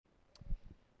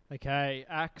Okay,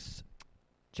 Acts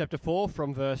chapter 4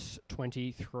 from verse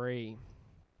 23.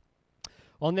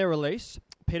 On their release,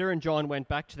 Peter and John went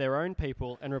back to their own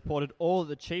people and reported all that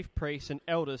the chief priests and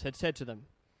elders had said to them.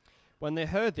 When they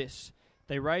heard this,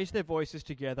 they raised their voices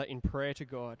together in prayer to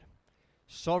God.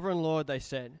 Sovereign Lord, they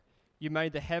said, you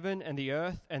made the heaven and the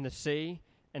earth and the sea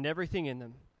and everything in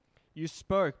them. You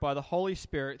spoke by the Holy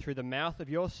Spirit through the mouth of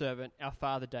your servant, our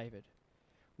father David.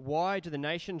 Why do the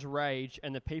nations rage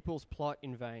and the peoples plot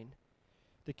in vain?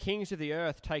 The kings of the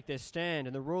earth take their stand,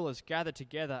 and the rulers gather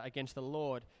together against the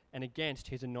Lord and against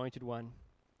his anointed one.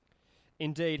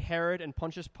 Indeed, Herod and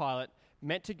Pontius Pilate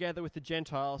met together with the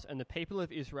Gentiles and the people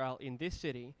of Israel in this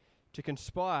city to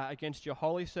conspire against your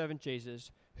holy servant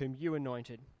Jesus, whom you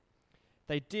anointed.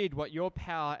 They did what your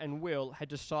power and will had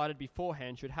decided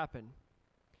beforehand should happen.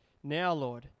 Now,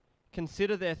 Lord,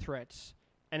 consider their threats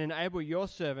and enable your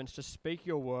servants to speak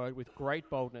your word with great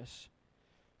boldness.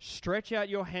 Stretch out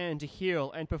your hand to heal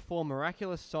and perform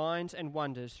miraculous signs and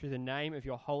wonders through the name of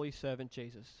your holy servant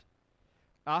Jesus.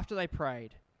 After they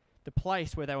prayed, the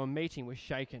place where they were meeting was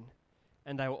shaken,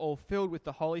 and they were all filled with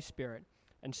the Holy Spirit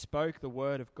and spoke the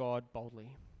word of God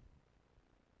boldly.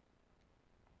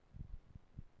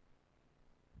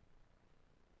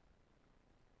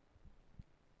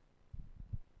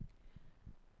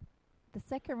 The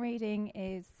second reading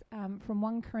is from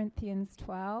 1 Corinthians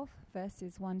 12,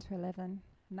 verses 1 to 11,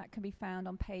 and that can be found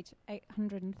on page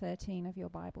 813 of your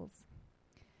Bibles.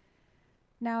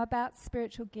 Now about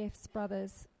spiritual gifts,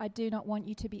 brothers, I do not want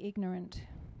you to be ignorant.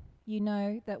 You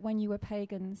know that when you were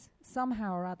pagans,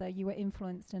 somehow or other you were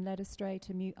influenced and led astray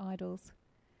to mute idols.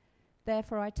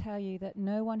 Therefore I tell you that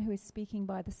no one who is speaking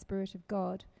by the Spirit of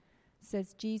God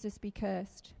says, Jesus be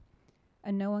cursed,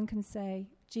 and no one can say,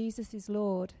 Jesus is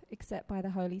Lord, except by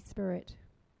the Holy Spirit.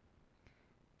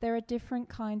 There are different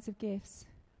kinds of gifts,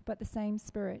 but the same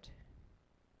Spirit.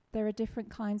 There are different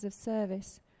kinds of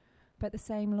service, but the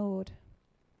same Lord.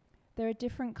 There are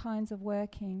different kinds of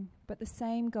working, but the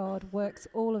same God works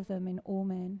all of them in all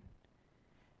men.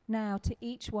 Now to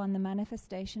each one the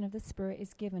manifestation of the Spirit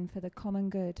is given for the common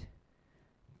good.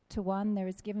 To one there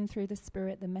is given through the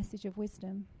Spirit the message of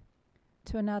wisdom,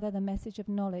 to another the message of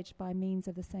knowledge by means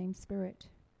of the same Spirit,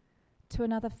 to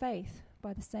another faith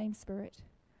by the same Spirit,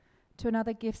 to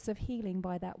another gifts of healing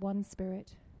by that one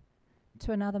Spirit,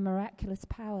 to another miraculous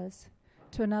powers,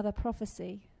 to another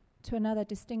prophecy, to another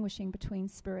distinguishing between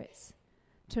spirits,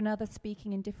 to another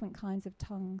speaking in different kinds of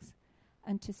tongues,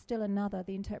 and to still another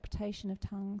the interpretation of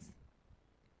tongues.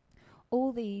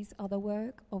 All these are the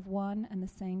work of one and the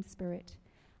same Spirit,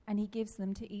 and he gives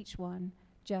them to each one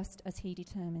just as he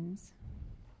determines.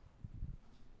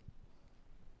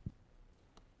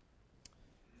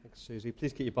 Thanks, Susie.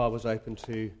 Please keep your Bibles open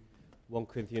to 1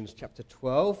 Corinthians chapter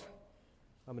 12.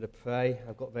 I'm going to pray.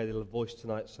 I've got very little voice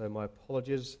tonight, so my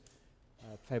apologies.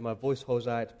 Pray my voice holds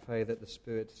out. Pray that the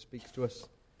Spirit speaks to us.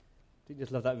 Didn't you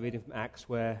just love that reading from Acts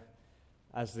where,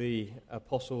 as the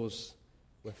apostles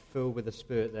were filled with the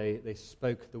Spirit, they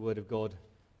spoke the word of God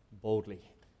boldly.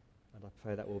 And I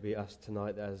pray that will be us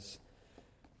tonight as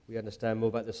we understand more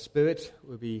about the Spirit.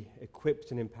 We'll be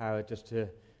equipped and empowered just to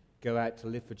go out to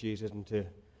live for Jesus and to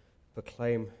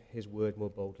proclaim his word more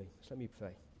boldly. So let me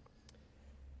pray.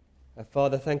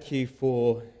 Father, thank you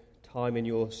for time in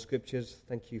your scriptures.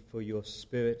 Thank you for your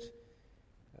Spirit.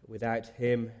 Without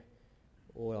him,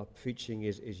 all our preaching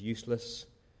is useless.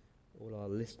 All our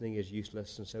listening is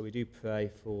useless. And so we do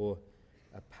pray for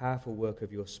a powerful work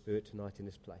of your Spirit tonight in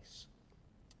this place.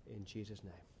 In Jesus'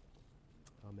 name.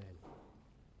 Amen.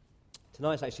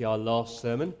 Tonight's actually our last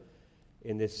sermon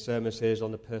in this sermon series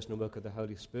on the personal work of the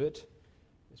Holy Spirit.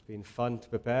 It's been fun to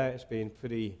prepare. It's been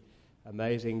pretty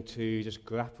amazing to just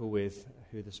grapple with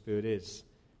who the Spirit is.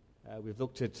 We've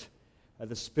looked at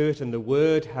the Spirit and the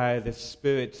Word, how the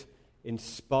Spirit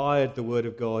inspired the Word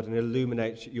of God and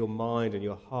illuminates your mind and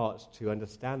your heart to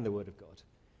understand the Word of God.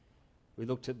 We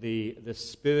looked at the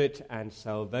Spirit and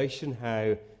salvation,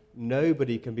 how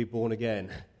nobody can be born again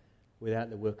without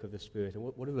the work of the Spirit. And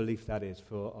what a relief that is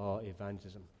for our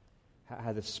evangelism.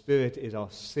 How the Spirit is our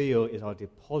seal, is our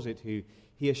deposit, who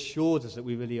he assures us that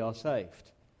we really are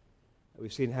saved.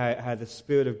 We've seen how the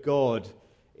Spirit of God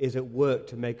is at work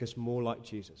to make us more like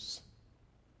Jesus.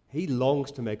 He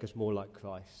longs to make us more like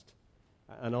Christ.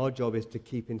 And our job is to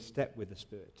keep in step with the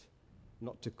Spirit,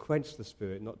 not to quench the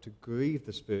Spirit, not to grieve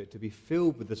the Spirit, to be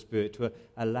filled with the Spirit, to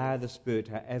allow the Spirit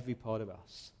to have every part of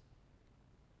us.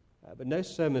 But no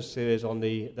sermon series on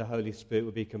the Holy Spirit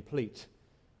would be complete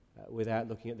without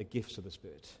looking at the gifts of the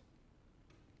Spirit,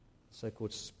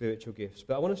 so-called spiritual gifts.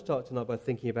 But I want to start tonight by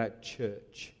thinking about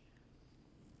church.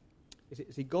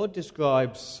 See, God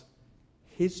describes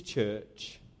his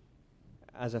church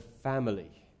as a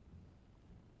family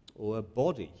or a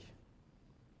body.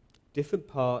 Different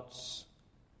parts,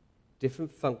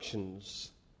 different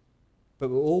functions, but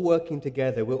we're all working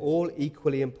together. We're all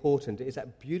equally important. It's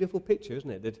that beautiful picture, isn't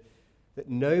it? That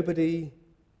nobody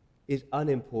is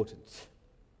unimportant.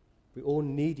 We all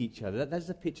need each other. That's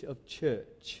the picture of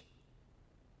church.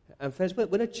 And friends,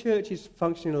 when a church is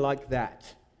functioning like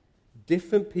that,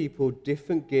 different people,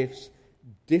 different gifts,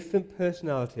 different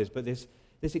personalities, but this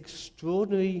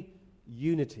extraordinary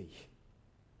unity,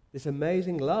 this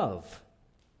amazing love,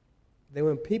 then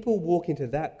when people walk into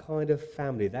that kind of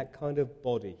family, that kind of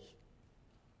body,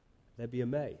 they'll be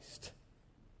amazed.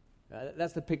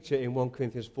 That's the picture in 1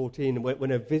 Corinthians 14.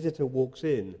 When a visitor walks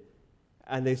in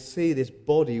and they see this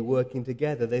body working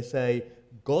together, they say,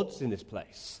 God's in this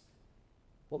place.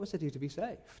 What must I do to be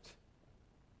saved?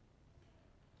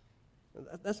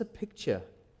 That's a picture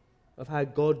of how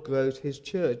God grows his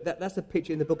church. That's a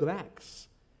picture in the book of Acts.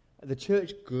 The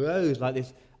church grows like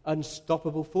this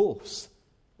unstoppable force.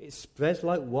 It spreads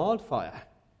like wildfire.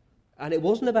 And it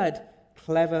wasn't about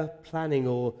clever planning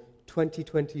or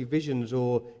 2020 visions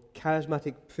or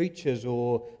charismatic preachers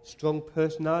or strong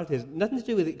personalities. Nothing to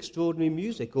do with extraordinary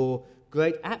music or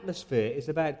great atmosphere. It's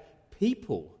about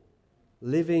people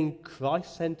living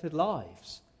Christ-centered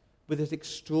lives with this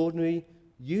extraordinary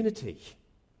unity.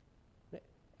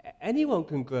 Anyone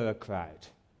can grow a crowd.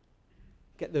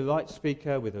 Get the right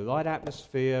speaker with the right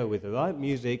atmosphere, with the right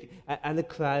music, and the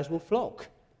crowds will flock.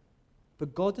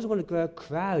 But God doesn't want to grow a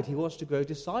crowd. He wants to grow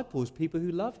disciples, people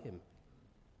who love him.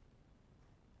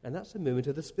 And that's the movement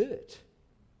of the Spirit.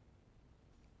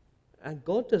 And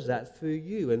God does that through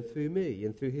you and through me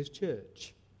and through his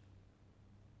church.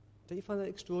 Don't you find that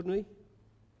extraordinary?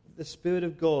 The Spirit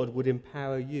of God would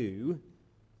empower you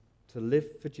to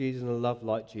live for Jesus and love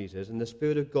like Jesus, and the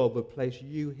Spirit of God would place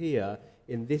you here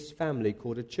in this family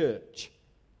called a church.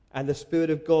 And the Spirit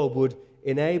of God would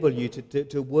enable you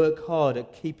to work hard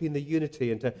at keeping the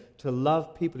unity and to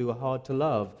love people who are hard to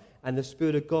love. And the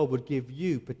Spirit of God would give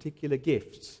you particular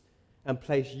gifts and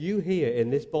place you here in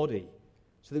this body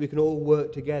so that we can all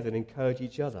work together and encourage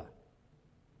each other.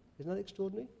 Isn't that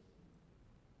extraordinary?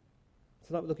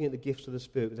 Tonight we're looking at the gifts of the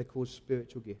Spirit, but they're called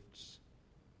spiritual gifts.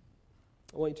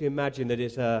 I want you to imagine that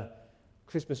it's a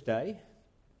Christmas day.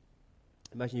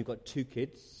 Imagine you've got two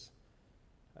kids,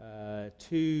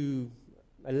 two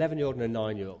 11-year-old and a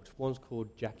 9-year-old. One's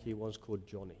called Jackie, one's called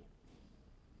Johnny.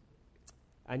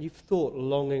 And you've thought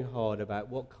long and hard about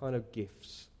what kind of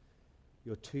gifts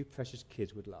your two precious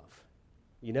kids would love.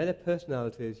 You know their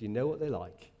personalities, you know what they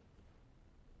like.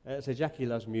 So Jackie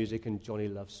loves music and Johnny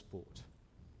loves sport.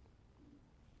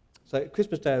 So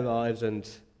Christmas Day arrives and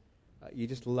you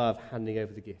just love handing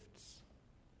over the gifts.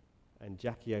 And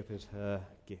Jackie opens her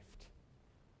gift.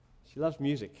 She loves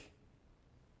music.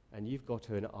 And you've got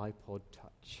her an iPod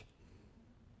Touch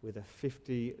with a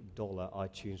 $50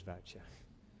 iTunes voucher.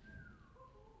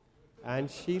 And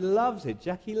she loves it.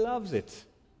 Jackie loves it.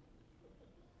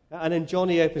 And then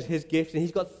Johnny opens his gift, and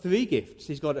he's got 3 gifts.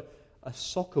 He's got a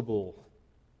soccer ball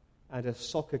and a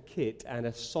soccer kit and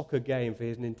a soccer game for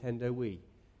his Nintendo Wii.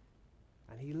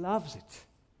 And he loves it.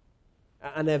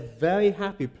 And they're very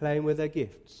happy playing with their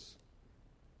gifts.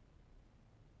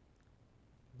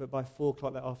 But by 4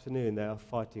 o'clock that afternoon, they are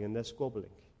fighting and they're squabbling.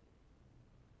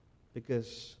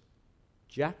 Because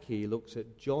Jackie looks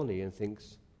at Johnny and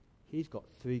thinks, he's got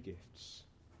 3 gifts,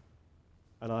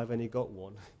 and I've only got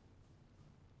 1.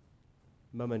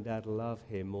 Mum and Dad love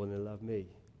him more than they love me.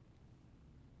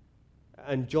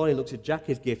 And Johnny looks at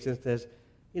Jackie's gift and says,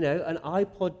 you know, an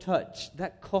iPod Touch,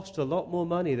 that costs a lot more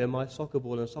money than my soccer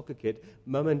ball and soccer kit.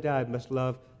 Mum and Dad must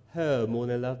love her more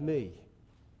than they love me.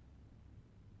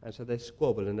 And so they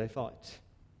squabble and they fight.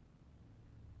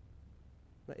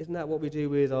 Now, isn't that what we do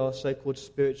with our so-called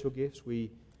spiritual gifts?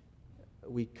 We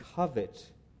covet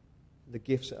the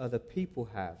gifts that other people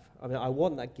have. I mean, I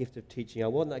want that gift of teaching. I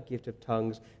want that gift of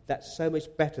tongues. That's so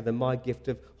much better than my gift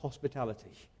of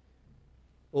hospitality.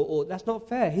 Or that's not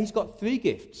fair. He's got 3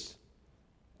 gifts,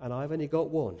 and I've only got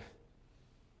 1.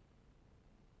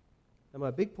 And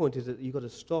my big point is that you've got to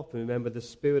stop and remember the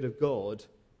Spirit of God.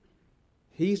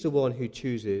 He's the one who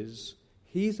chooses.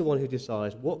 He's the one who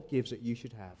decides what gifts that you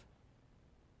should have.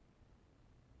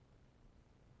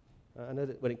 I know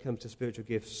that when it comes to spiritual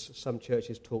gifts, some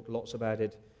churches talk lots about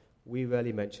it. We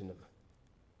rarely mention them.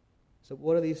 So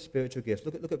what are these spiritual gifts?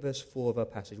 Look at verse 4 of our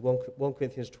passage, 1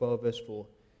 Corinthians 12, verse 4.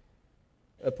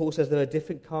 Paul says there are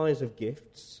different kinds of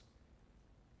gifts,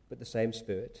 but the same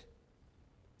Spirit.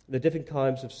 There are different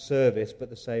kinds of service, but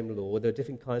the same Lord. There are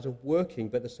different kinds of working,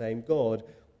 but the same God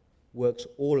works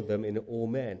all of them in all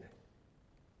men.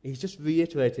 He's just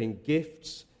reiterating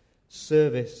gifts,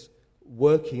 service,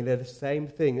 working, they're the same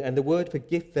thing. And the word for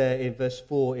gift there in verse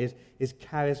 4 is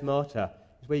charismata.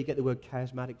 It's where you get the word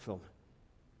charismatic from.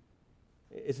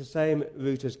 It's the same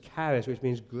root as charis, which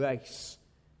means grace.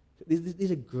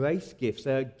 These are grace gifts.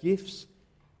 They are gifts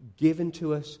given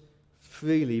to us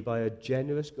freely by a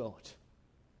generous God.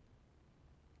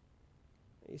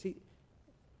 You see,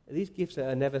 these gifts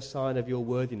are never a sign of your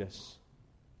worthiness,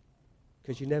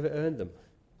 because you never earned them.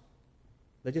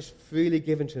 They're just freely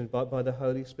given to us by the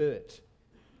Holy Spirit.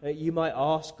 You might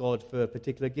ask God for a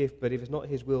particular gift, but if it's not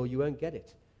His will, you won't get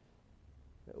it.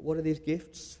 What are these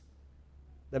gifts?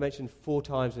 They're mentioned 4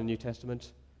 times in the New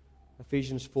Testament.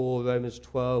 Ephesians 4, Romans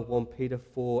 12, 1 Peter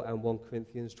 4, and 1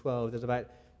 Corinthians 12. There's about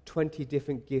 20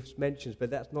 different gifts mentioned, but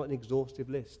that's not an exhaustive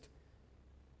list.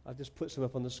 I've just put some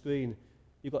up on the screen.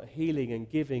 You've got healing and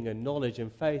giving and knowledge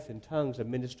and faith and tongues and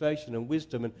ministration and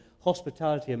wisdom and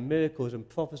hospitality and miracles and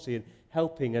prophecy and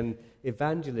helping and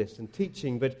evangelist and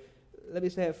teaching. But let me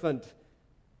say up front,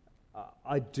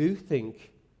 I do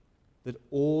think that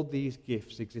all these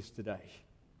gifts exist today.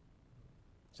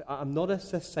 So I'm not a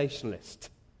cessationalist.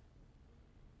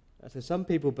 So some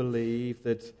people believe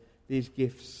that these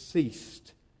gifts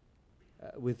ceased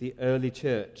with the early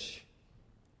church.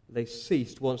 They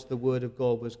ceased once the Word of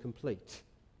God was complete.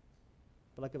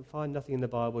 But I can find nothing in the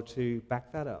Bible to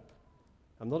back that up.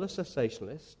 I'm not a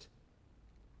cessationalist.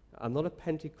 I'm not a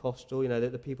Pentecostal. You know,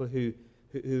 the people who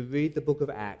read the book of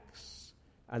Acts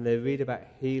and they read about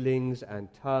healings and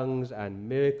tongues and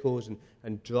miracles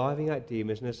and driving out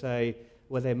demons, and they say,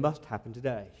 well, they must happen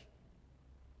today.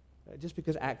 Just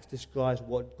because Acts describes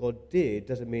what God did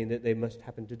doesn't mean that they must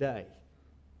happen today.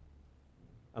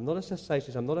 I'm not a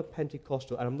cessationist. I'm not a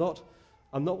Pentecostal. And I'm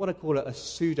not what I call a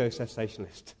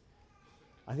pseudo-cessationist.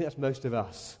 I think that's most of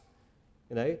us.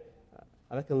 You know,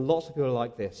 I reckon lots of people are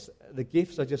like this. The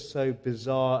gifts are just so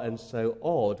bizarre and so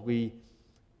odd, we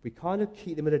kind of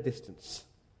keep them at a distance.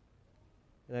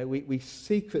 You know, we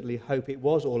secretly hope it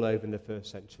was all over in the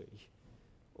first century.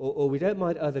 Or we don't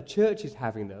mind other churches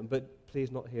having them, but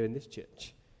please not here in this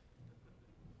church.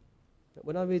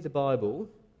 When I read the Bible,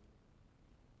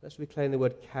 let's reclaim the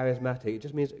word charismatic. It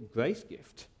just means grace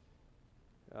gift.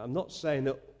 I'm not saying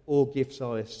that all gifts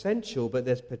are essential, but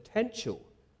there's potential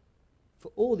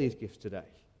for all these gifts today.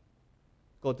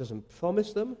 God doesn't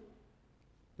promise them,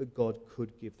 but God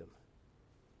could give them.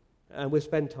 And we'll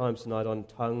spend time tonight on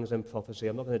tongues and prophecy.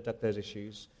 I'm not going to duck those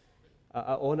issues.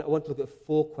 I want to look at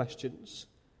 4 questions.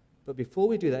 But before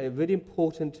we do that, a really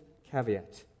important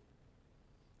caveat.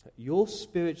 Your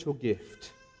spiritual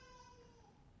gift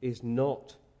is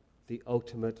not the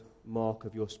ultimate mark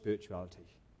of your spirituality.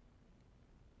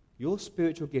 Your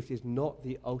spiritual gift is not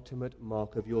the ultimate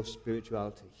mark of your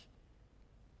spirituality.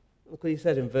 Look what he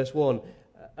says in verse 1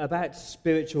 about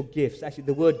spiritual gifts. Actually,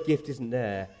 the word gift isn't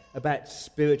there. About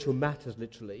spiritual matters,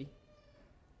 literally.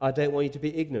 I don't want you to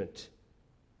be ignorant.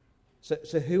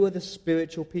 So who are the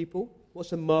spiritual people?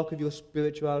 What's the mark of your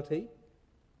spirituality?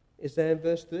 It's there in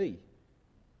verse 3.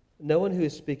 No one who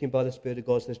is speaking by the Spirit of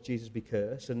God says Jesus be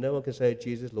cursed, and no one can say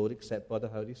Jesus Lord except by the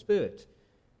Holy Spirit.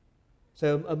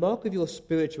 So a mark of your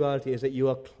spirituality is that you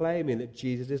are claiming that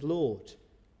Jesus is Lord.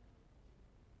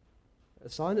 A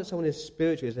sign that someone is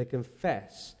spiritual is they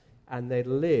confess and they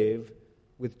live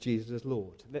with Jesus as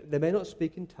Lord. They may not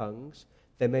speak in tongues,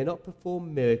 they may not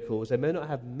perform miracles, they may not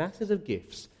have masses of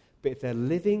gifts, but if they're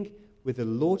living with the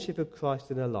Lordship of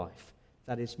Christ in their life,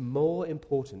 that is more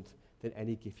important than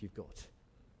any gift you've got.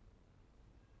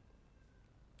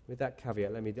 With that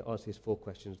caveat, let me ask these 4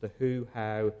 questions. The who,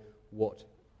 how, what,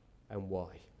 and why.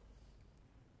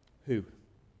 Who?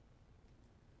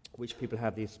 Which people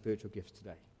have these spiritual gifts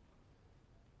today?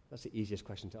 That's the easiest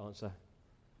question to answer.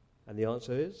 And the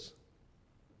answer is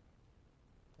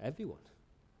everyone.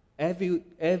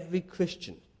 Every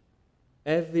Christian,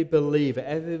 every believer,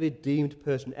 every redeemed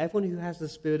person, everyone who has the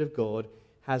Spirit of God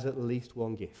has at least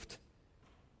one gift.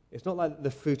 It's not like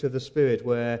the fruit of the Spirit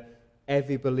where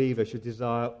every believer should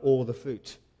desire all the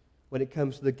fruit. When it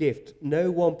comes to the gift,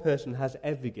 no one person has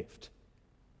every gift,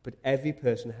 but every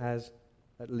person has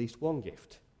at least one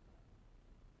gift.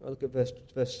 I'll look at verse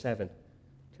 7,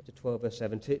 chapter 12, verse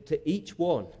 7. To each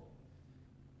one,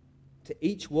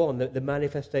 the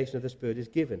manifestation of the Spirit is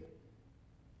given.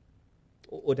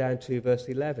 Or down to verse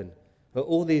 11. But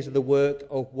all these are the work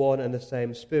of one and the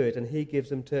same Spirit, and he gives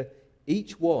them to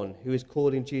each one who is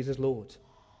calling Jesus Lord,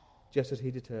 just as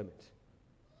he determined.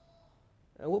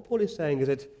 And what Paul is saying is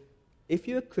that if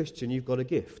you're a Christian, you've got a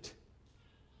gift.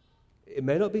 It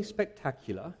may not be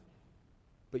spectacular,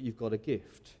 but you've got a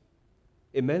gift.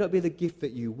 It may not be the gift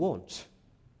that you want,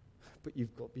 but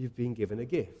you've been given a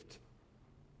gift.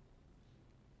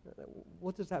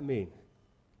 What does that mean?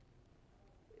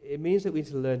 It means that we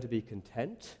need to learn to be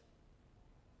content.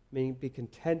 Be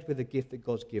content with the gift that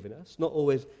God's given us, not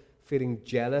always feeling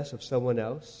jealous of someone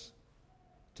else.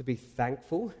 To be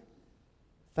thankful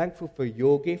for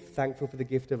your gift, thankful for the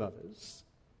gift of others,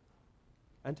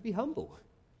 and to be humble.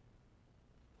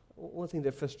 One thing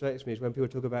that frustrates me is when people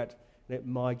talk about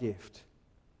my gift.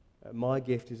 My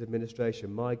gift is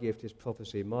administration, my gift is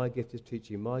prophecy, my gift is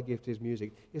teaching, my gift is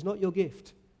music. It's not your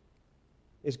gift.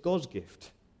 It's God's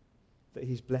gift that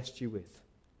he's blessed you with.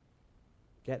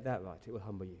 Get that right, it will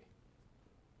humble you.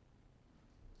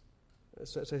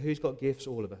 So who's got gifts?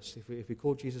 All of us. If we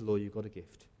call Jesus Lord, you've got a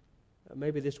gift.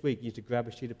 Maybe this week you need to grab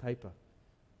a sheet of paper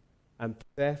and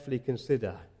prayerfully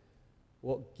consider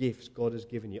what gifts God has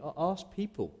given you. Ask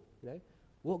people,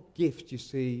 what gifts do you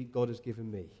see God has given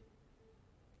me?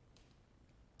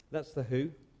 That's the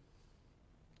who.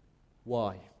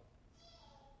 Why?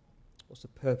 What's the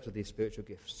purpose of these spiritual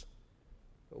gifts?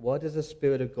 Why does the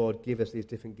Spirit of God give us these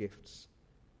different gifts?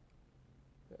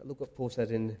 Look what Paul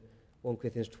says in 1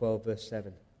 Corinthians 12, verse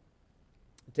 7.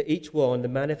 To each one, the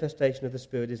manifestation of the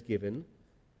Spirit is given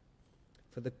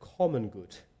for the common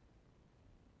good.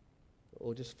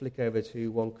 Or just flick over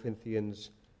to 1 Corinthians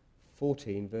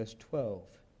 14, verse 12.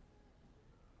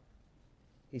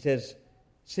 He says,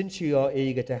 since you are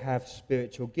eager to have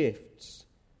spiritual gifts,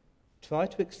 try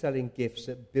to excel in gifts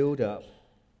that build up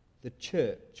the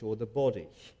church or the body.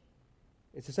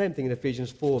 It's the same thing in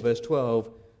Ephesians 4, verse 12.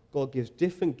 God gives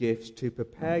different gifts to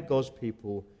prepare God's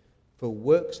people for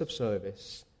works of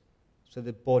service so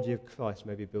the body of Christ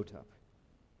may be built up.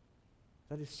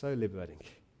 That is so liberating.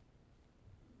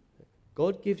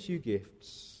 God gives you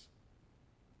gifts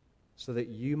so that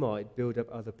you might build up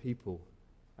other people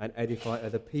and edify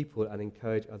other people and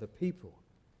encourage other people.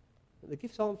 The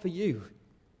gifts aren't for you.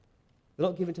 They're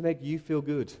not given to make you feel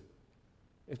good.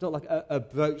 It's not like a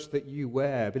brooch that you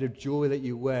wear, a bit of jewelry that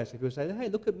you wear, so people say, hey,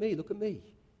 look at me, look at me.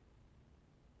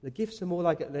 The gifts are more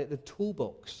like the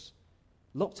toolbox.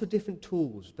 Lots of different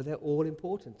tools, but they're all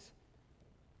important.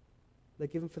 They're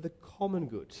given for the common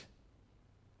good.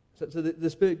 So the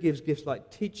Spirit gives gifts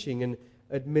like teaching and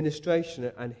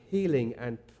administration and healing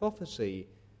and prophecy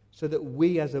so that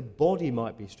we as a body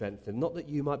might be strengthened, not that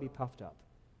you might be puffed up.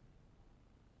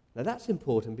 Now that's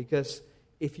important because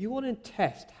if you want to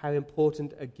test how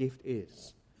important a gift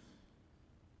is,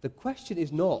 the question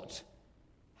is not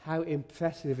how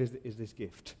impressive is this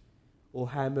gift or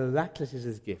how miraculous is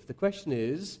this gift. The question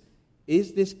is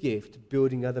this gift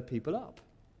building other people up?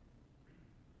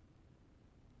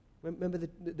 Remember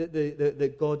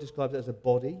that God describes it as a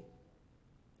body?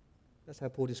 That's how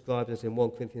Paul describes us in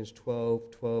 1 Corinthians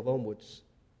 12 onwards.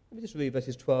 Let me just read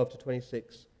verses 12 to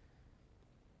 26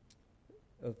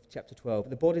 of chapter 12.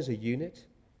 The body is a unit,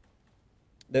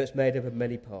 though it's made up of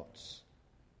many parts.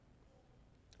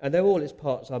 And though all its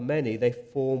parts are many, they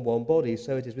form one body,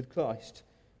 so it is with Christ.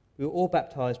 We were all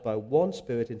baptized by one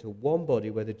Spirit into one body,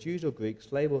 whether Jews or Greeks,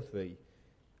 slave or free,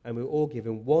 and we were all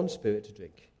given one Spirit to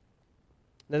drink.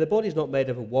 Now the body is not made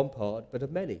up of one part, but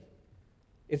of many.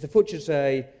 If the foot should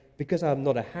say, because I am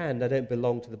not a hand, I don't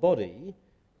belong to the body,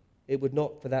 it would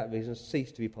not for that reason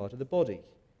cease to be part of the body.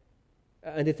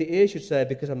 And if the ear should say,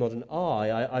 because I'm not an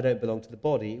eye, I don't belong to the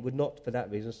body, it would not for that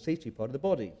reason cease to be part of the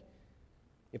body.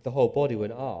 If the whole body were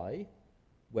an eye,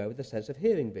 where would the sense of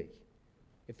hearing be?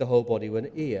 If the whole body were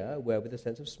an ear, where would the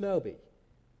sense of smell be?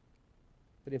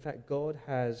 But in fact, God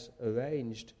has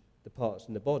arranged the parts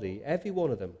in the body, every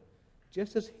one of them,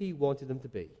 just as he wanted them to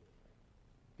be.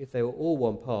 If they were all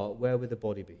one part, where would the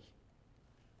body be?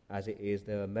 As it is,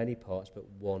 there are many parts, but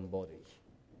one body.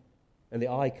 And the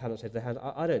eye cannot say to the hand,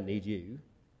 I don't need you.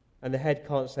 And the head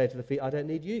can't say to the feet, I don't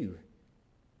need you.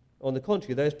 On the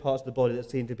contrary, those parts of the body that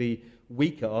seem to be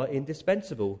weaker are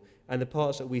indispensable, and the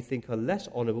parts that we think are less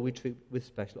honourable we treat with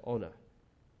special honour.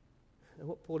 And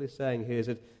what Paul is saying here is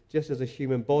that just as a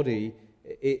human body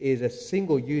is a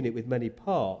single unit with many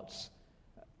parts,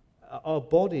 our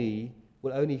body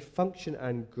will only function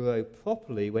and grow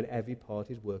properly when every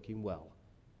part is working well.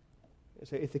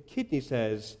 So if the kidney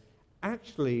says,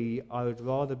 actually, I would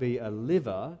rather be a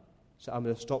liver, so I'm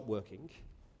going to stop working,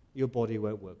 your body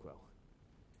won't work well.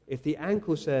 If the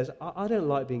ankle says, I don't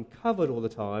like being covered all the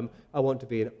time, I want to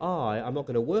be an eye, I'm not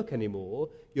going to work anymore,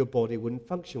 your body wouldn't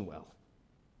function well.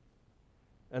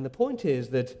 And the point is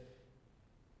that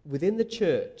within the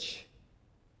church,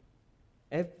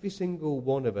 every single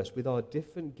one of us with our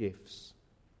different gifts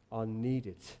are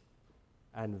needed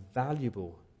and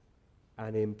valuable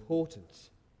and important.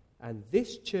 And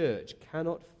this church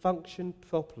cannot function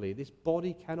properly, this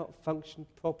body cannot function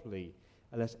properly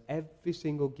unless every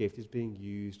single gift is being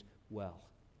used well.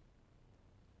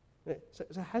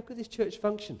 So how could this church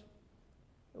function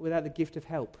without the gift of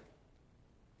help?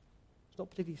 It's not a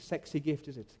particularly sexy gift,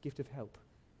 is it? It's a gift of help.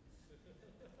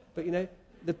 But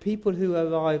the people who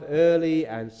arrive early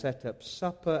and set up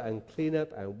supper and clean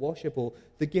up and wash up, or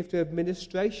the gift of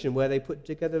administration where they put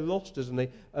together rosters and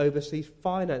they oversee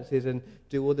finances and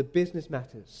do all the business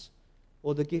matters,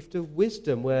 or the gift of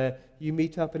wisdom where you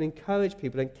meet up and encourage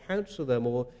people and counsel them,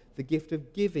 or the gift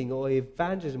of giving or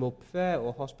evangelism or prayer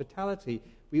or hospitality.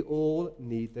 We all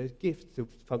need those gifts to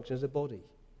function as a body.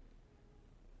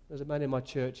 There's a man in my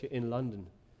church in London,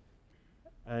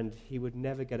 and he would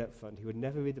never get up front. He would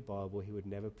never read the Bible. He would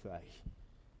never pray.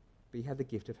 But he had the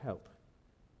gift of help.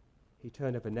 He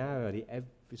turned up an hour early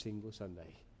every single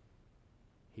Sunday.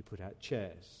 He put out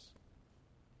chairs.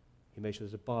 He made sure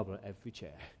there's a Bible on every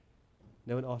chair.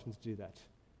 No one asked him to do that.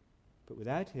 But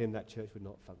without him, that church would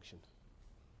not function.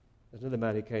 There's another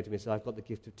man who came to me and said, I've got the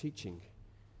gift of teaching.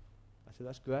 I said,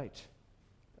 that's great.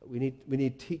 We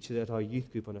need teachers at our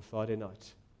youth group on a Friday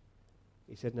night.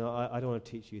 He said, no, I don't want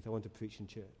to teach youth. I want to preach in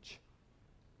church.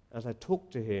 As I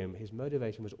talked to him, his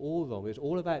motivation was all wrong. It was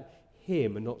all about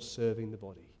him and not serving the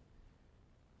body.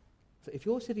 So if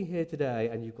you're sitting here today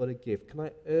and you've got a gift, can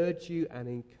I urge you and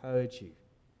encourage you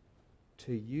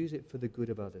to use it for the good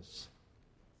of others?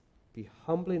 Be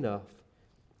humble enough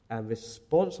and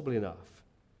responsible enough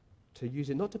to use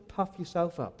it not to puff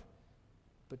yourself up,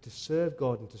 but to serve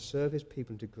God and to serve his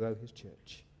people and to grow his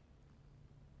church.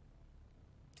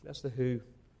 That's the who,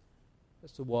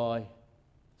 that's the why,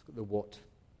 let's look at the what.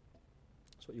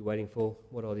 That's what you're waiting for.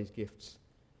 What are these gifts?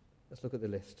 Let's look at the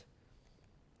list.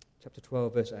 Chapter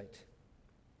 12, verse 8.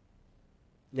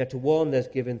 Now to one there's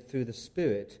given through the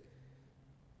Spirit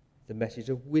the message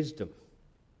of wisdom.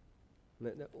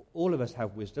 Now, all of us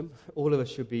have wisdom. All of us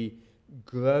should be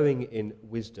growing in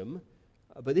wisdom.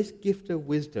 But this gift of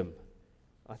wisdom,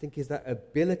 I think, is that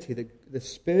ability that the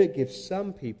Spirit gives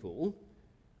some people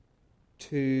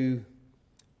to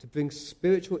bring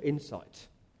spiritual insight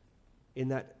in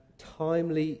that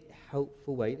timely,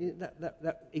 helpful way.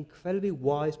 That incredibly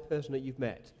wise person that you've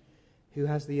met who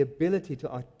has the ability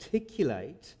to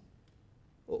articulate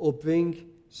or bring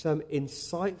some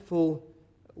insightful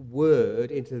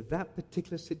word into that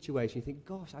particular situation. You think,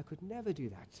 gosh, I could never do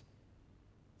that.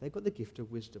 They've got the gift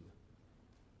of wisdom.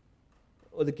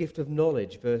 Or the gift of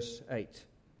knowledge, verse 8.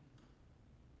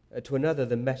 To another,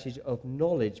 the message of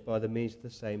knowledge by the means of the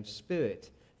same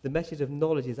Spirit. The message of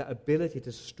knowledge is that ability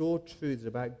to store truths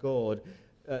about God,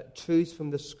 truths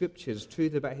from the Scriptures,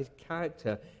 truths about his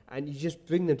character, and you just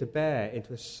bring them to bear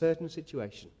into a certain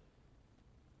situation.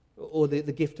 Or the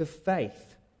gift of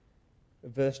faith,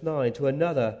 verse 9. To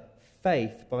another,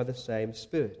 faith by the same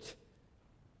Spirit.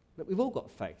 Now, we've all got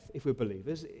faith if we're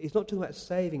believers. He's not talking about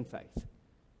saving faith.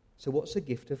 So what's the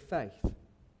gift of faith?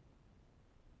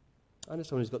 I know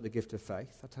someone who's got the gift of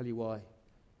faith. I'll tell you why.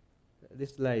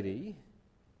 This lady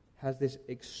has this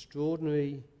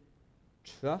extraordinary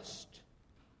trust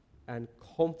and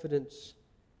confidence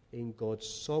in God's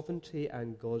sovereignty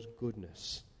and God's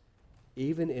goodness,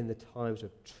 even in the times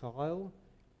of trial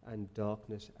and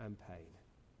darkness and pain.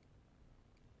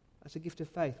 That's a gift of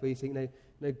faith where you think,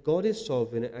 no, God is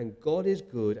sovereign and God is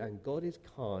good and God is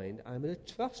kind. I'm going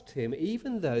to trust him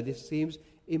even though this seems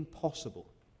impossible.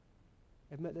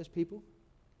 Ever met those people?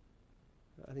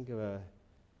 I think of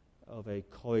a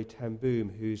Corrie ten Boom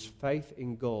whose faith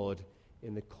in God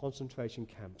in the concentration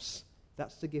camps.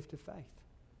 That's the gift of faith.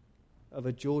 Of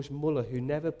a George Muller who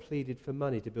never pleaded for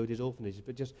money to build his orphanages,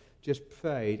 but just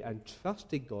prayed and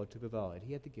trusted God to provide.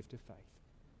 He had the gift of faith.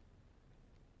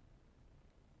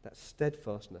 That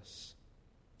steadfastness,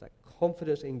 that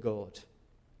confidence in God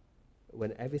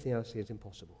when everything else seems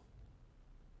impossible.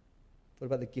 What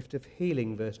about the gift of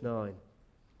healing, verse 9?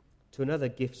 To another,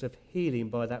 gifts of healing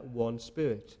by that one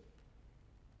Spirit.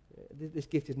 This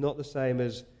gift is not the same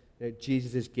as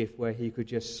Jesus' gift where he could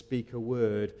just speak a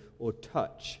word or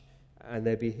touch and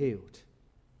they'd be healed.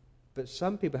 But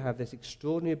some people have this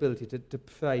extraordinary ability to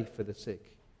pray for the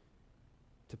sick,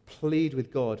 to plead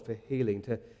with God for healing,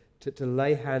 to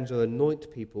lay hands or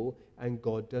anoint people, and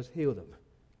God does heal them.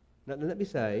 Now let me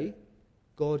say,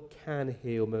 God can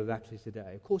heal miraculously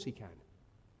today. Of course he can.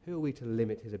 Who are we to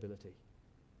limit his ability?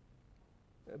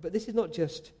 But this is not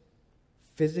just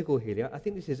physical healing. I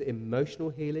think this is emotional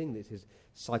healing, this is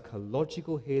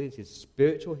psychological healing, this is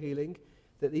spiritual healing,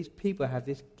 that these people have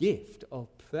this gift of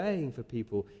praying for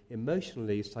people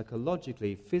emotionally,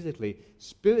 psychologically, physically,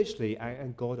 spiritually,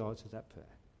 and God answers that prayer.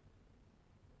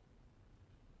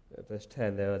 Verse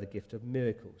 10, there are the gift of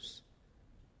miracles,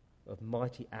 of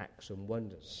mighty acts and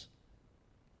wonders.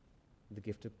 The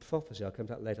gift of prophecy, I'll come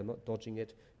to that later, I'm not dodging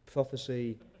it.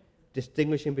 Prophecy,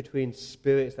 distinguishing between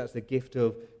spirits. That's the gift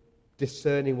of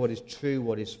discerning what is true,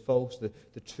 what is false,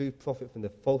 the true prophet from the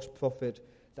false prophet,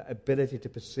 that ability to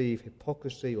perceive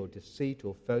hypocrisy or deceit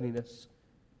or phoniness.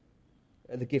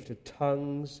 And the gift of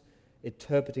tongues,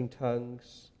 interpreting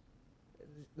tongues.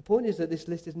 The point is that this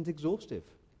list isn't exhaustive.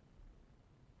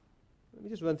 Let me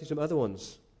just run through some other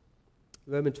ones.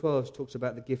 Romans 12 talks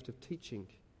about the gift of teaching,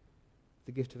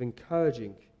 the gift of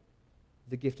encouraging,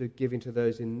 the gift of giving to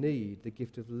those in need, the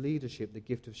gift of leadership, the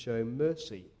gift of showing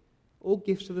mercy. All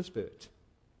gifts of the Spirit.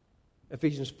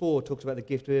 Ephesians 4 talks about the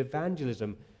gift of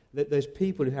evangelism, that those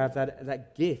people who have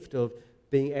that gift of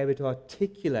being able to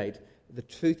articulate the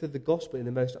truth of the gospel in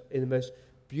the most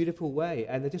beautiful way,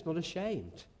 and they're just not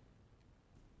ashamed.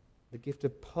 The gift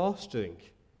of pastoring,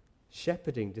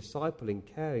 shepherding, discipling,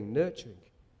 caring, nurturing.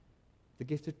 The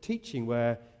gift of teaching,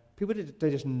 where people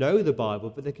don't just know the Bible,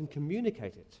 but they can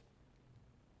communicate it.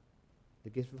 The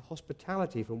gift of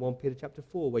hospitality from 1 Peter chapter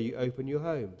 4, where you open your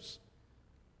homes.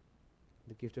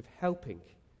 The gift of helping,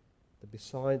 the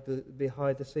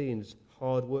behind the scenes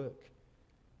hard work.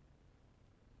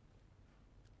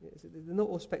 They're not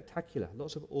all spectacular,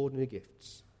 lots of ordinary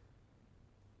gifts.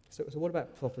 So what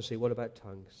about prophecy? What about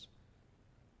tongues?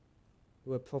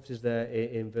 The word prophecy is there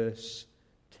in verse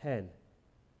 10.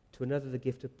 To another, the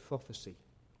gift of prophecy.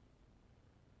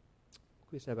 What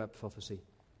can we say about prophecy?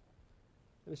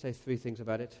 Let me say three things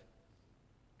about it.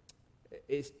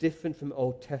 It's different from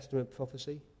Old Testament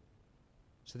prophecy.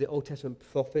 So the Old Testament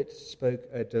prophet spoke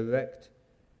a direct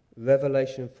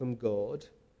revelation from God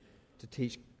to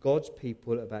teach God's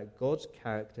people about God's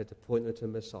character, to point them to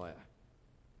Messiah.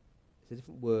 It's a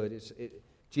different word.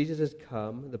 Jesus has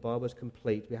come, the Bible is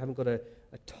complete. We haven't got a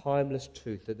timeless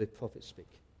truth that the prophets speak.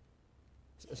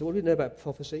 So what do we know about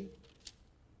prophecy?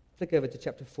 Flick over to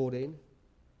chapter 14,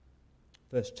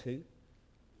 verse 2.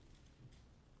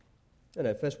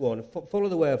 Verse 1. Follow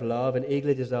the way of love and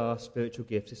eagerly desire spiritual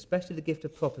gifts, especially the gift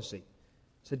of prophecy.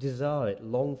 So desire it,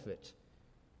 long for it.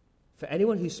 For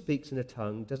anyone who speaks in a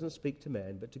tongue doesn't speak to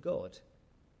men, but to God.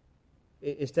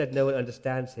 Instead, no one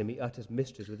understands him. He utters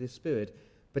mysteries with his spirit.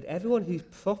 But everyone who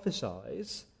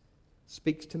prophesies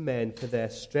speaks to men for their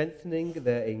strengthening,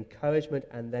 their encouragement,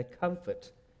 and their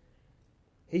comfort.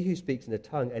 He who speaks in a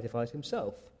tongue edifies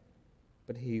himself,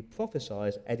 but he who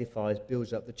prophesies edifies,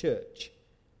 builds up the church.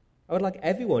 I would like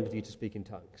every one of you to speak in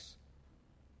tongues,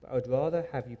 but I would rather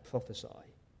have you prophesy.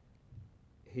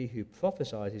 He who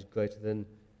prophesies is greater than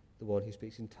the one who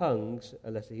speaks in tongues,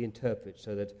 unless he interprets,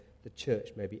 so that the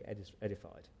church may be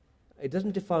edified. It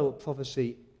doesn't define what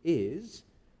prophecy is,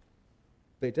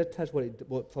 but it does tell us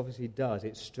what prophecy does.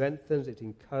 It strengthens, it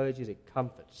encourages, it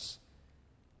comforts.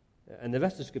 And the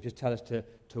rest of the scriptures tell us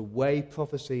to weigh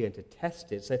prophecy and to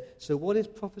test it. So what is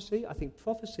prophecy? I think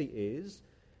prophecy is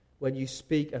when you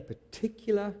speak a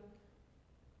particular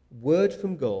word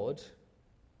from God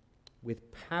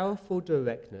with powerful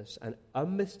directness and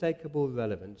unmistakable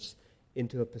relevance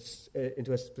into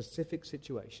a specific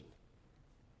situation.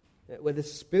 Where the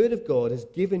Spirit of God has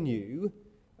given you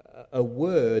a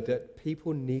word that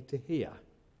people need to hear,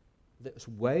 that's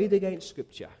weighed against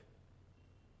Scripture.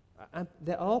 And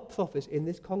there are prophets in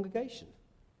this congregation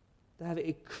that have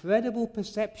incredible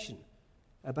perception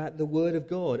about the Word of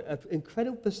God, an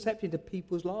incredible perception to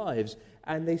people's lives,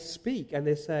 and they speak and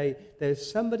they say,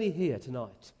 there's somebody here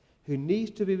tonight who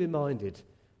needs to be reminded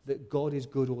that God is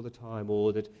good all the time,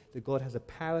 or that God has a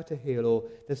power to heal, or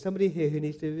there's somebody here who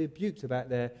needs to be rebuked about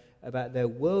their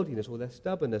worldliness or their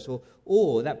stubbornness,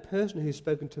 or that person who's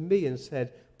spoken to me and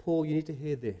said, Paul, you need to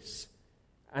hear this.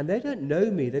 And they don't know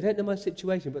me, they don't know my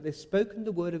situation, but they've spoken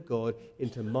the word of God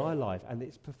into my life, and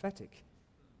it's prophetic.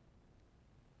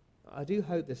 I do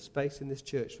hope there's space in this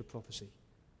church for prophecy.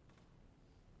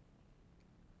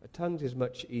 Tongues is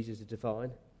much easier to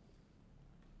define.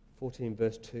 14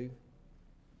 verse 2.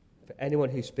 For anyone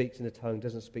who speaks in a tongue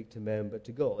doesn't speak to men but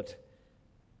to God.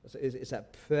 So it's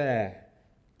that prayer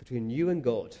between you and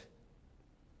God.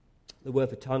 The word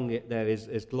for tongue there is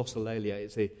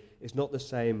glossolalia. It's not the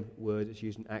same word that's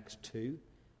used in Acts 2.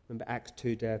 Remember Acts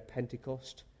 2 day of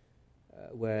Pentecost,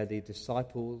 where the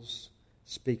disciples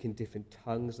speak in different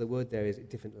tongues. The word there is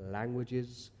different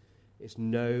languages. It's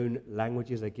known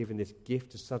languages. They're given this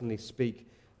gift to suddenly speak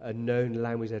a known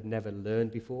language they'd never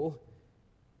learned before.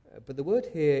 But the word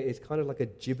here is kind of like a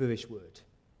gibberish word,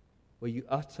 where you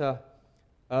utter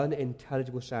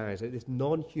unintelligible sounds, this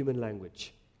non-human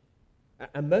language.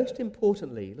 And most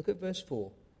importantly, look at verse 4.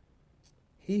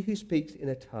 He who speaks in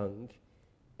a tongue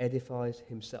edifies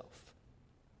himself,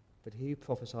 but he who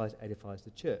prophesies edifies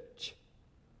the church.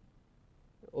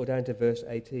 Or down to verse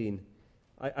 18.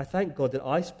 I thank God that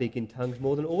I speak in tongues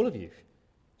more than all of you.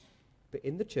 But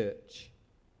in the church,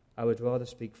 I would rather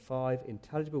speak 5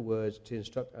 intelligible words to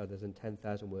instruct others than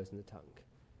 10,000 words in the tongue.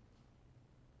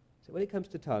 So when it comes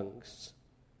to tongues,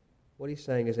 what he's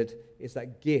saying is that it's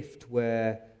that gift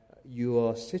where you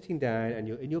are sitting down and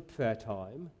you're in your prayer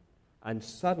time, and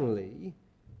suddenly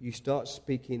you start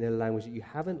speaking in a language that you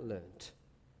haven't learnt,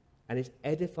 and it's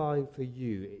edifying for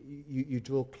you. You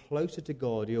draw closer to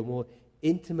God. You're more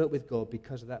intimate with God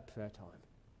because of that prayer time.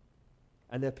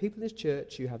 And there are people in this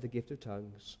church who have the gift of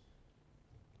tongues.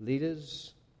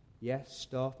 Leaders, yes,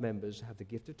 staff members have the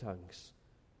gift of tongues.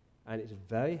 And it's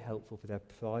very helpful for their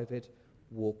private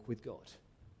walk with God.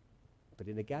 But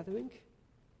in a gathering,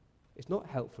 it's not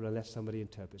helpful unless somebody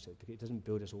interprets it, because it doesn't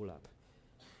build us all up.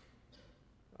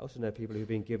 I also know people who've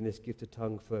been given this gift of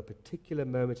tongue for a particular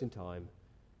moment in time.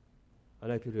 I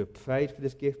know people who have prayed for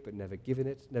this gift but never given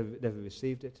it, never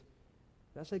received it.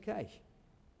 That's okay.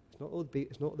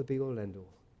 It's not the be-all and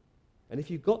end-all. And if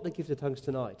you've got the gift of tongues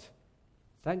tonight,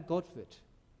 thank God for it.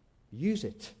 Use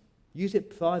it. Use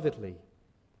it privately.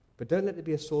 But don't let it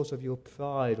be a source of your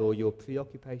pride or your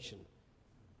preoccupation.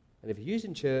 And if you use it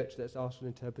in church, let's ask for an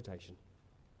interpretation.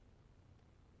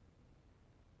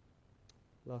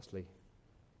 Lastly,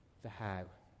 the how.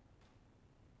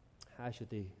 How should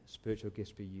the spiritual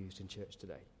gifts be used in church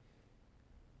today?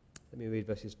 Let me read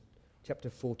chapter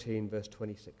 14, verse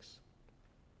 26.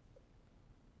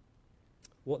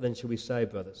 What then shall we say,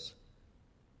 brothers?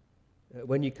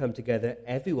 When you come together,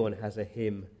 everyone has a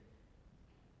hymn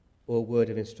or a word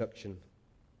of instruction,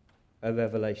 a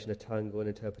revelation, a tongue, or an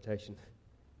interpretation.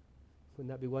 Wouldn't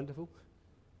that be wonderful?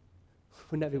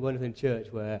 Wouldn't that be wonderful in church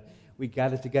where we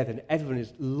gather together and everyone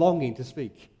is longing to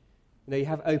speak? You know, you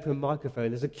have open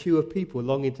microphone. There's a queue of people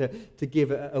longing to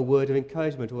give a word of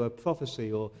encouragement or a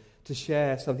prophecy or to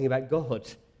share something about God.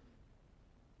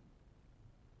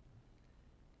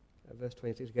 Verse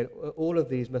 26 again. All of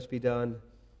these must be done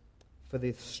for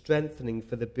the strengthening,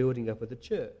 for the building up of the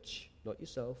church, not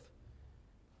yourself.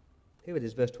 Here it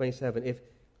is, verse 27.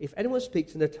 If anyone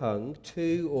speaks in a tongue,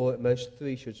 2 or at most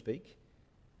 3 should speak.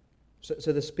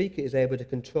 So the speaker is able to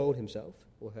control himself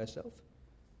or herself,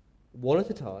 one at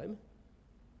a time,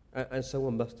 and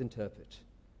someone must interpret.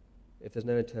 If there's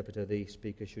no interpreter, the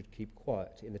speaker should keep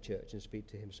quiet in the church and speak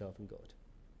to himself and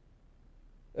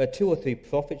God. 2 or 3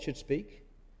 prophets should speak,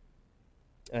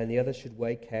 and the others should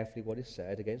weigh carefully what is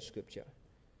said against Scripture.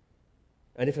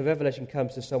 And if a revelation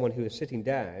comes to someone who is sitting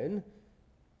down,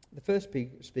 the first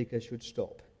speaker should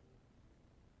stop.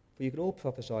 For you can all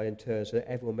prophesy in turn so that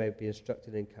everyone may be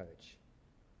instructed and encouraged.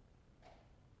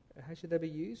 How should they be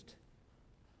used?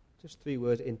 Just 3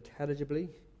 words: intelligibly,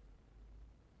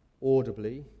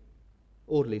 orderly,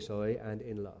 and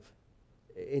in love.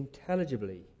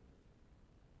 Intelligibly.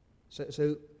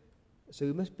 So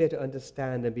we must be able to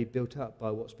understand and be built up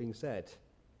by what's being said.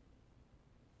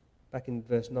 Back in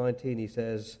verse 19 he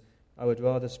says, I would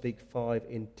rather speak 5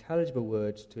 intelligible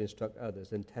words to instruct others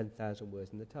than 10,000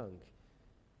 words in the tongue.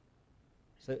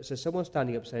 So someone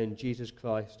standing up saying Jesus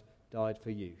Christ died for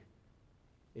you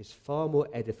is far more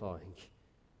edifying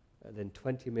than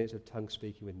 20 minutes of tongue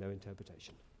speaking with no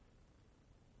interpretation.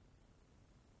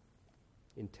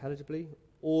 Intelligibly,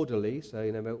 orderly, so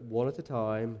about 1 at a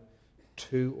time,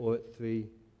 2 or at 3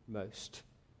 most.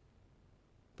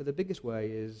 But the biggest way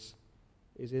is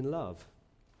in love.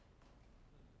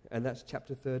 And that's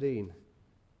chapter 13.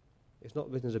 It's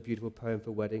not written as a beautiful poem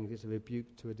for weddings, it's a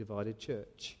rebuke to a divided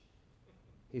church.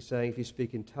 He's saying if you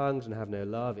speak in tongues and have no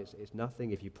love, it's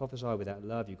nothing. If you prophesy without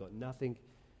love, you've got nothing.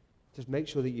 Just make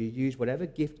sure that you use whatever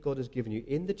gift God has given you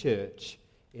in the church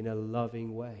in a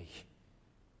loving way.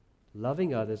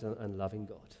 Loving others and loving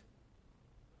God.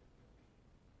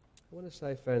 I want to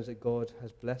say, friends, that God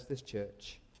has blessed this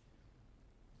church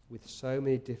with so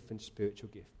many different spiritual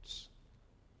gifts.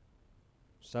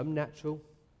 Some natural,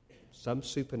 some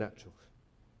supernatural.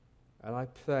 And I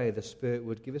pray the Spirit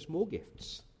would give us more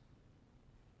gifts.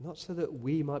 Not so that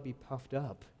we might be puffed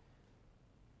up,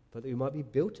 but that we might be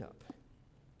built up.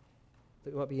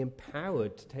 That we might be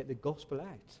empowered to take the gospel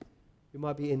out. We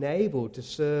might be enabled to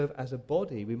serve as a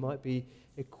body. We might be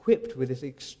equipped with this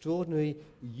extraordinary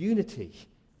unity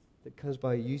that comes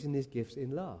by using these gifts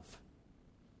in love.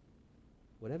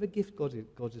 Whatever gift God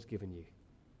has given you,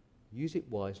 use it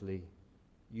wisely,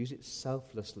 use it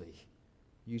selflessly,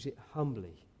 use it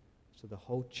humbly, so the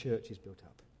whole church is built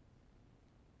up.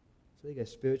 So there you go,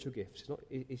 spiritual gifts.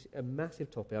 It's a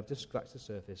massive topic. I've just scratched the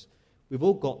surface. We've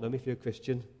all got them if you're a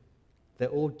Christian. They're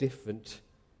all different.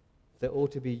 They're all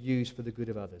to be used for the good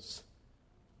of others.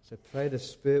 So pray the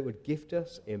Spirit would gift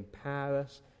us, empower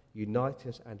us, unite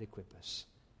us, and equip us.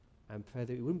 And pray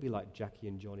that we wouldn't be like Jackie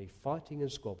and Johnny, fighting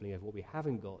and squabbling over what we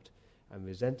haven't got, and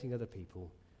resenting other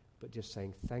people, but just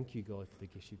saying, thank you, God, for the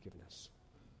gifts you've given us.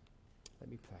 Let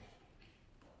me pray.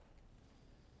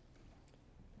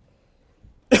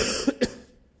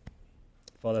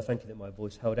 Father, thank you that my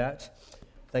voice held out.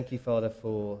 Thank you, Father,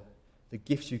 for the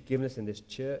gifts you've given us in this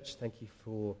church. Thank you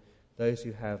for those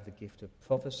who have the gift of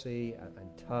prophecy and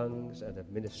tongues and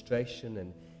administration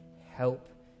and help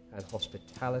and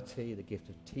hospitality, the gift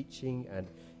of teaching and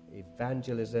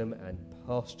evangelism and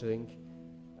pastoring.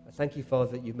 Thank you,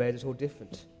 Father, that you've made us all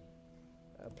different.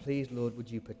 Please, Lord,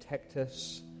 would you protect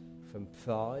us from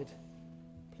pride?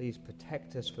 Please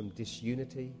protect us from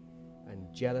disunity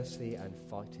and jealousy and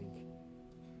fighting.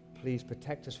 Please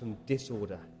protect us from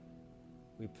disorder.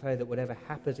 We pray that whatever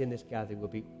happens in this gathering will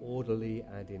be orderly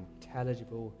and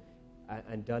intelligible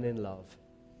and done in love.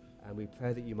 And we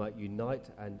pray that you might unite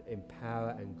and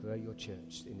empower and grow your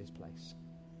church in this place.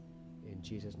 In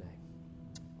Jesus' name.